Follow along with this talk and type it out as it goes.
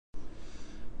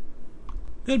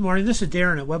Good morning, this is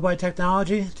Darren at Web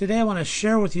Technology. Today I want to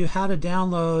share with you how to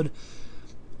download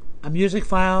a music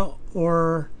file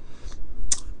or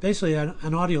basically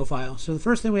an audio file. So the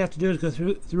first thing we have to do is go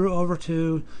through over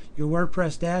to your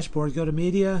WordPress dashboard, go to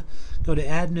Media, go to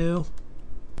Add New.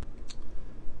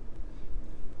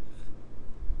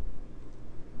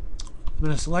 I'm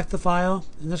going to select the file.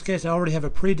 In this case I already have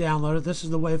it pre-downloaded. This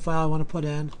is the WAV file I want to put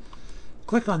in.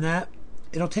 Click on that.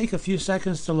 It'll take a few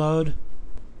seconds to load.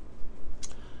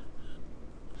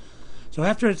 So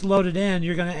after it's loaded in,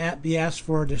 you're going to be asked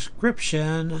for a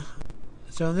description.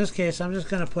 So in this case, I'm just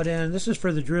going to put in, this is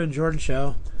for the Drew and Jordan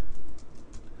show.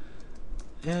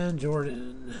 And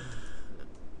Jordan.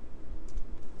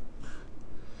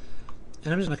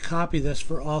 And I'm just going to copy this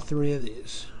for all three of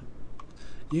these.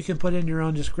 You can put in your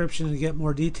own description and get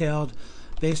more detailed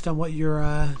based on what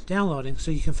you're downloading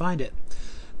so you can find it.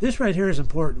 This right here is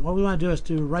important. What we want to do is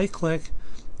right click,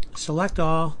 select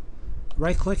all,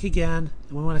 right click again,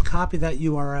 and we want to copy that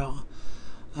URL.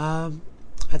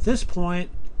 At this point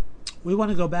we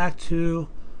want to go back to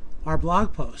our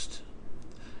blog post.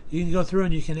 You can go through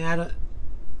and you can add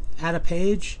a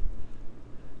page.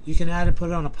 You can add and put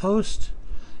it on a post.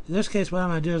 In this case what I'm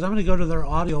going to do is I'm going to go to their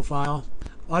audio file,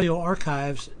 audio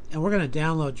archives, and we're going to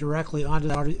download directly onto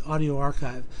the audio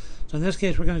archive. So in this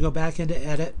case we're going to go back into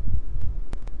edit.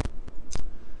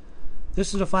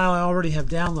 This is a file I already have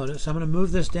downloaded, so I'm going to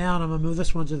move this down. I'm going to move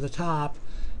this one to the top,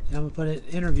 and I'm going to put it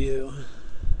interview,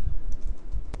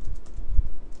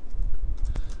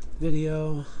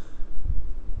 video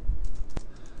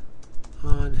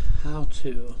on how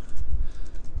to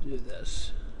do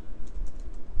this.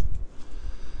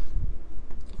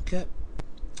 Okay.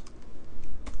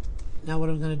 Now what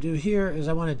I'm going to do here is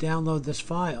I want to download this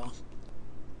file,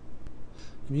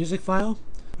 the music file.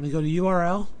 I'm going to go to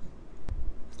URL.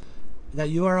 That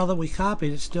URL that we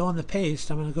copied, it's still in the paste.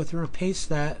 I'm going to go through and paste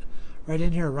that right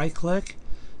in here. Right click,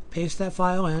 paste that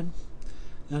file in,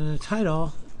 and in the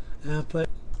title, I'll put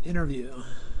interview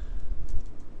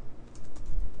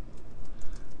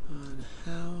on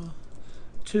how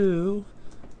to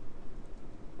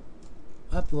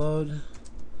upload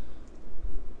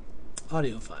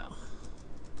audio file.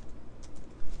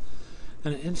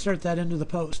 I'm going to insert that into the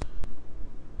post.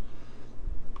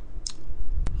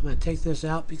 I'm going to take this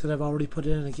out because I've already put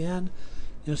it in again.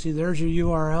 You'll see there's your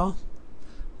URL.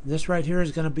 This right here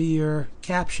is going to be your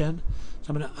caption.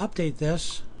 So I'm going to update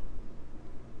this.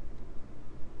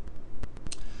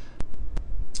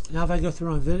 Now if I go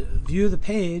through and view the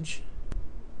page,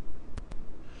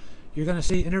 you're going to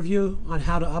see interview on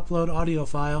how to upload audio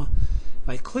file. If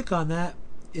I click on that,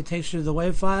 it takes you to the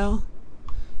WAV file.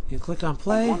 You click on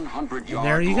play, and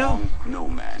there you go. No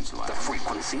man's land. The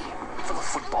frequency for the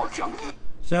football junkie.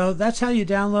 So that's how you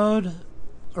download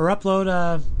or upload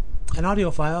an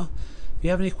audio file. If you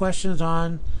have any questions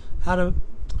on how to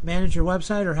manage your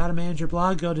website or how to manage your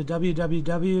blog, go to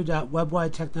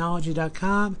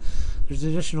www.webwidetechnology.com. There's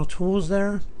additional tools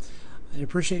there. I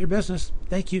appreciate your business.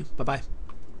 Thank you. Bye-bye.